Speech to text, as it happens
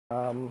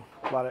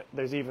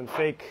There's even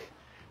fake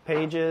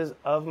pages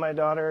of my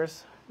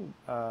daughters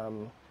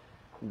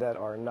that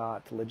are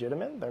not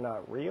legitimate. They're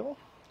not real.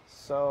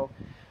 So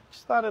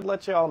just thought I'd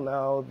let you all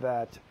know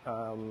that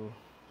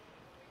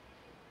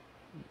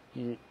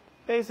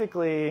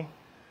basically,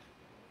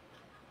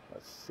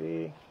 let's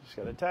see, just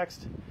got a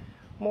text,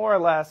 more or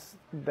less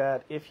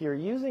that if you're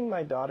using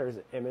my daughter's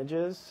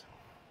images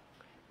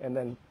and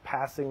then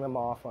passing them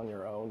off on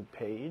your own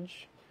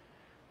page,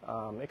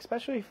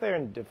 especially if they're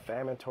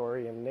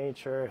defamatory in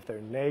nature, if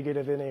they're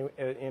negative in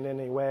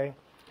any way,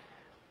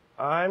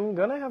 I'm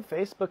going to have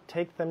Facebook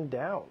take them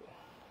down.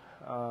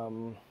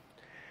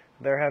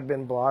 There have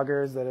been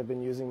bloggers that have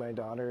been using my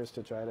daughters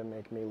to try to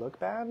make me look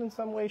bad in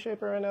some way,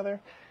 shape, or another.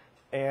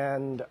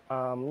 And,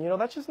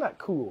 that's just not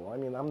cool. I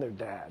mean, I'm their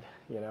dad,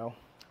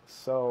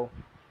 So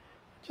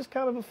just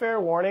kind of a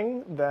fair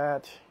warning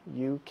that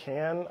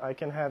I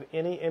can have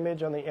any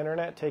image on the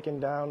internet taken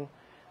down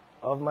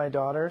of my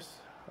daughters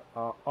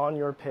on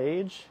your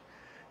page,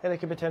 and it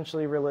can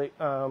potentially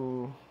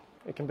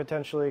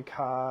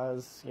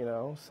cause,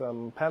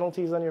 some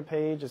penalties on your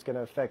page. It's going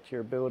to affect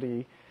your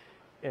ability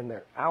in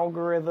their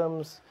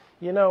algorithms.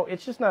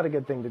 It's just not a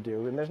good thing to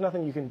do, and there's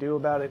nothing you can do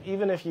about it.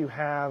 Even if you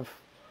have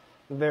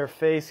their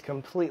face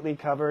completely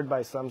covered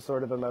by some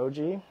sort of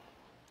emoji,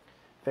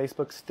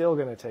 Facebook's still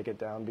going to take it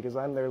down because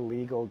I'm their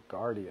legal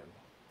guardian.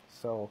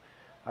 So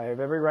I have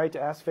every right to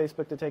ask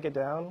Facebook to take it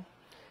down,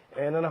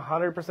 and in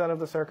 100% of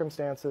the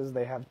circumstances,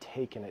 they have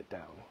taken it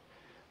down.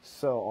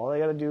 So all they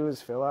got to do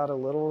is fill out a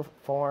little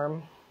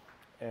form,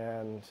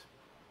 and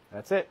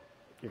that's it.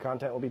 Your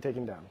content will be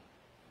taken down.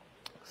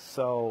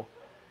 So,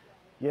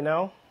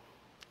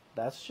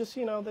 that's just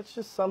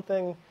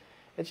something,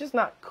 it's just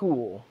not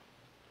cool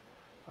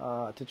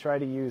to try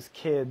to use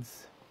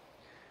kids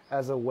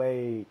as a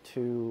way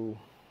to,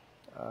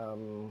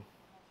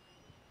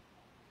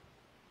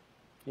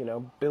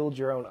 build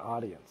your own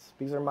audience.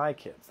 These are my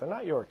kids. They're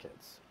not your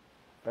kids.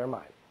 They're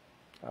mine.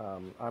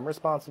 I'm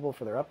responsible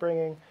for their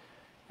upbringing,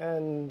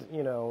 and,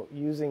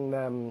 using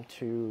them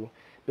to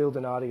build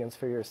an audience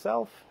for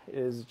yourself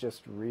is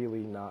just really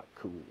not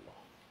cool.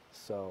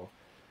 So,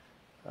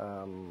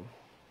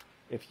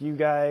 if you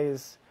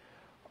guys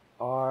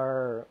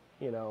are,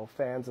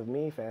 fans of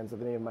me, fans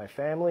of any of my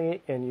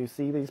family, and you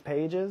see these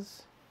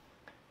pages,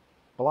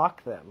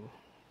 block them,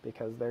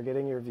 because they're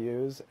getting your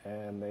views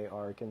and they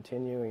are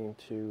continuing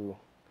to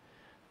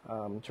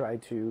try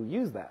to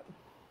use that.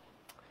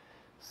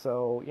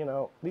 So,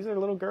 these are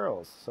little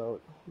girls, so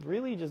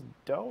really just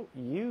don't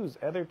use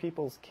other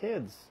people's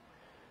kids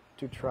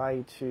to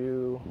try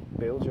to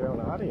build your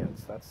own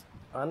audience. That's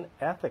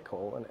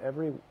unethical in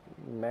every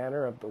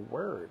manner of the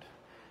word,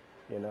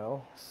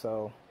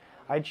 So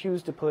I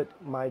choose to put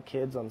my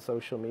kids on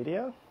social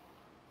media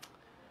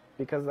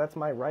because that's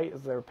my right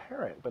as their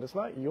parent, but it's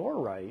not your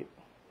right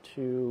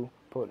to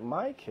put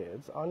my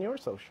kids on your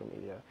social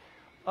media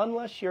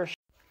unless you're...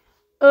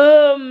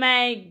 Oh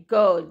my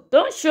God,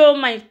 don't show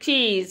my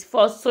kids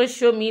for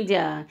social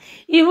media.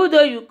 Even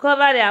though you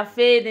cover their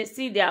face and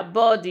see their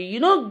body, you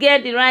don't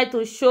get the right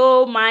to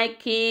show my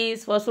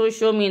kids for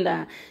social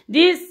media.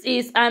 This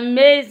is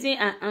amazing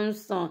and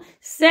awesome.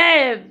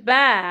 Said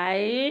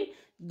by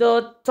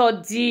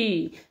Dr.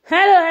 D.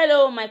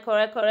 Hello, my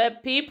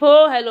correct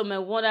people. Hello, my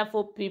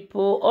wonderful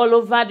people all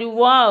over the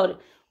world.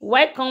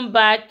 Welcome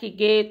back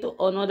again to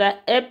another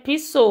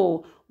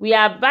episode. We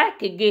are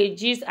back again,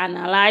 Gist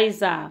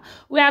Analyzer.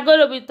 We are going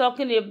to be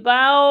talking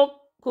about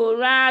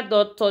Quran,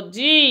 Dr.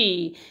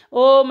 D.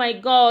 Oh my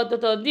God,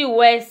 Dr. D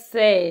well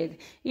said.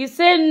 He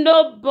said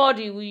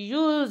nobody will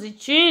use the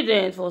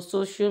children for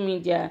social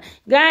media.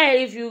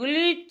 Guys, if you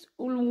really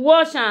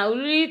watch and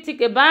really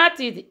think about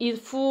it, it's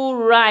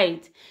full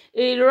right.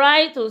 A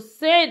right to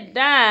say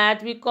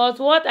that, because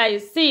what I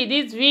see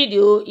this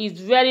video is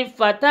very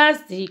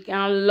fantastic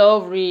and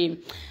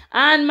lovely.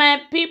 And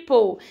my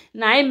people,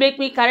 now it make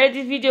me carry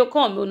this video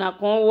come. Una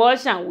come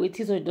watch and wait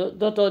till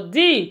Dr.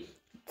 D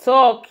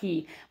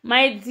talkie.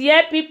 My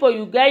dear people,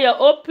 you get your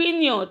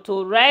opinion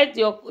to write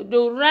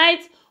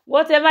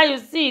whatever you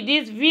see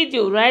this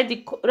video, write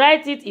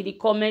it in the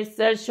comment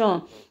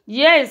section.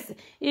 Yes,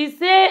 he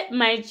say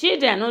my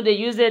children, I know they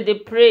use it, they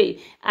pray.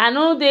 I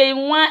know they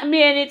want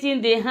me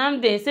anything, they harm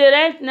them. Say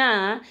right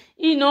now,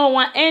 he don't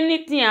want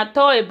anything at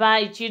all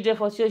about his children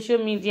for social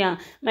media.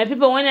 My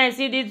people, when I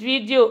see this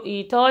video,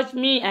 it touch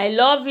me. I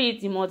love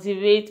it. It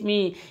motivates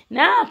me.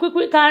 Now,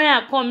 quickly carry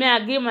and come here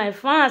and give my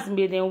fans,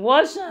 may them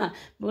watch her,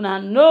 but I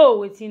know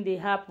what thing they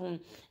happen.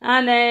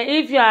 And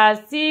if you are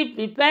still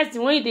the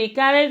person when they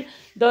carry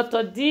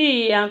Dr.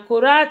 D and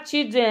Quran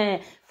children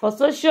for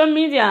social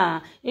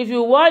media, if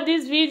you watch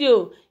this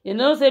video,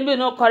 say me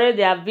not carry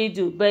their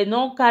video, but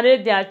not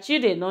carry their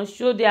children, not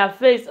show their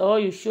face or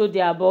you show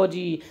their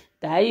body.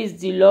 That is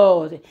the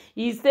Lord.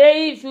 He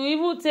say if you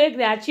even take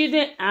their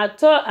children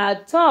at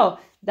all,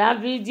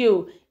 that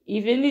video,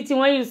 if anything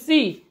when you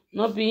see,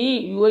 not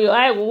be where your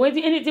eye will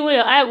anything where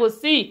your eye will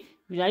see,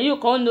 you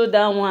can't know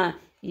that one.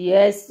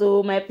 Yes,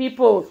 so my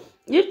people,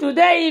 if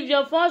today, if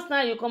your first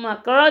time you come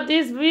across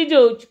this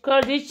video,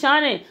 across this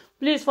channel,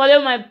 please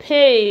follow my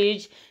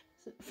page.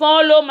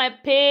 Follow my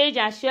page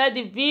and share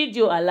the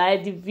video and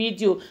like the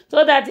video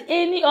so that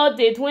any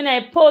update when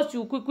I post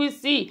you quickly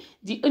see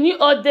the new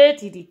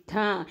update in the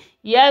time.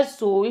 Yes,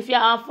 so if you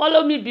have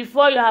followed me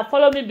before,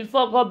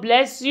 God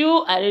bless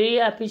you. I really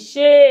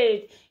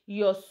appreciate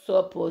your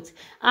support.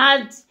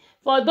 And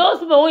for those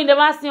people who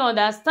never still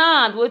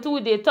understand what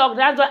they talk,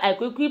 that's why I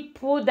quickly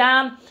pull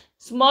down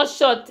small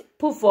shot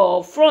put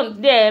for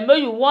front there. May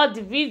you watch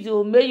the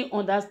video, may you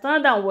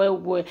understand them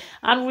well,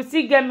 and we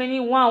still get many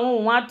one who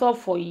want talk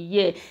for a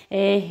year.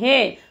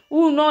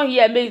 Who not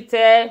here may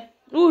tell,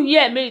 who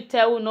here may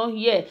tell, who not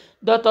here.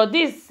 Dr.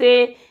 This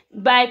say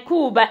by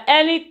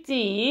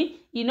anything,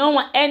 you know,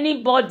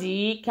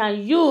 anybody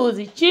can use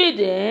the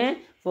children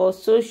for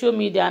social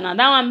media. Now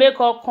that one make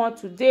up come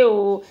today.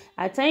 Oh,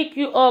 I thank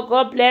you all.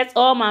 God bless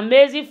all my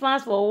amazing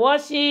fans for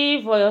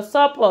watching, for your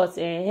support.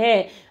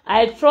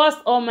 I trust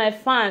all my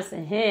fans.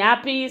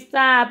 Happy Easter,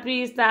 happy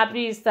Easter, happy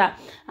Easter.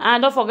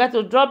 And don't forget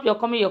to drop your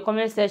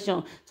comment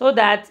section so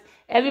that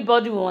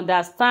everybody will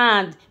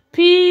understand.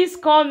 Peace,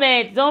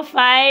 comment. Don't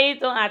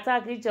fight, don't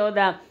attack each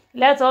other.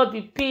 Let all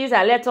be peace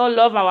and let all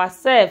love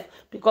ourselves,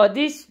 because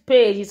this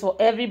page is for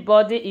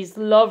everybody. It's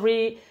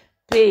lovely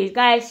page.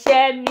 Guys,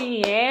 share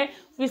me.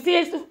 If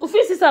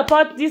you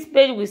support this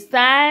page with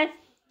style,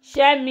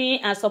 share me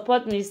and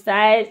support me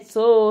style,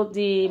 so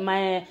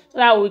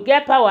that we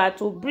get power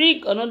to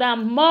bring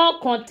another more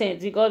content,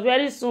 because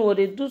very soon when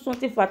they do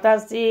something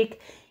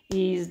fantastic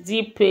is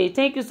the page.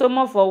 Thank you so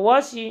much for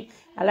watching.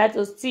 I'd like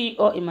to see you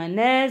all in my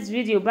next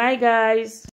video. Bye guys.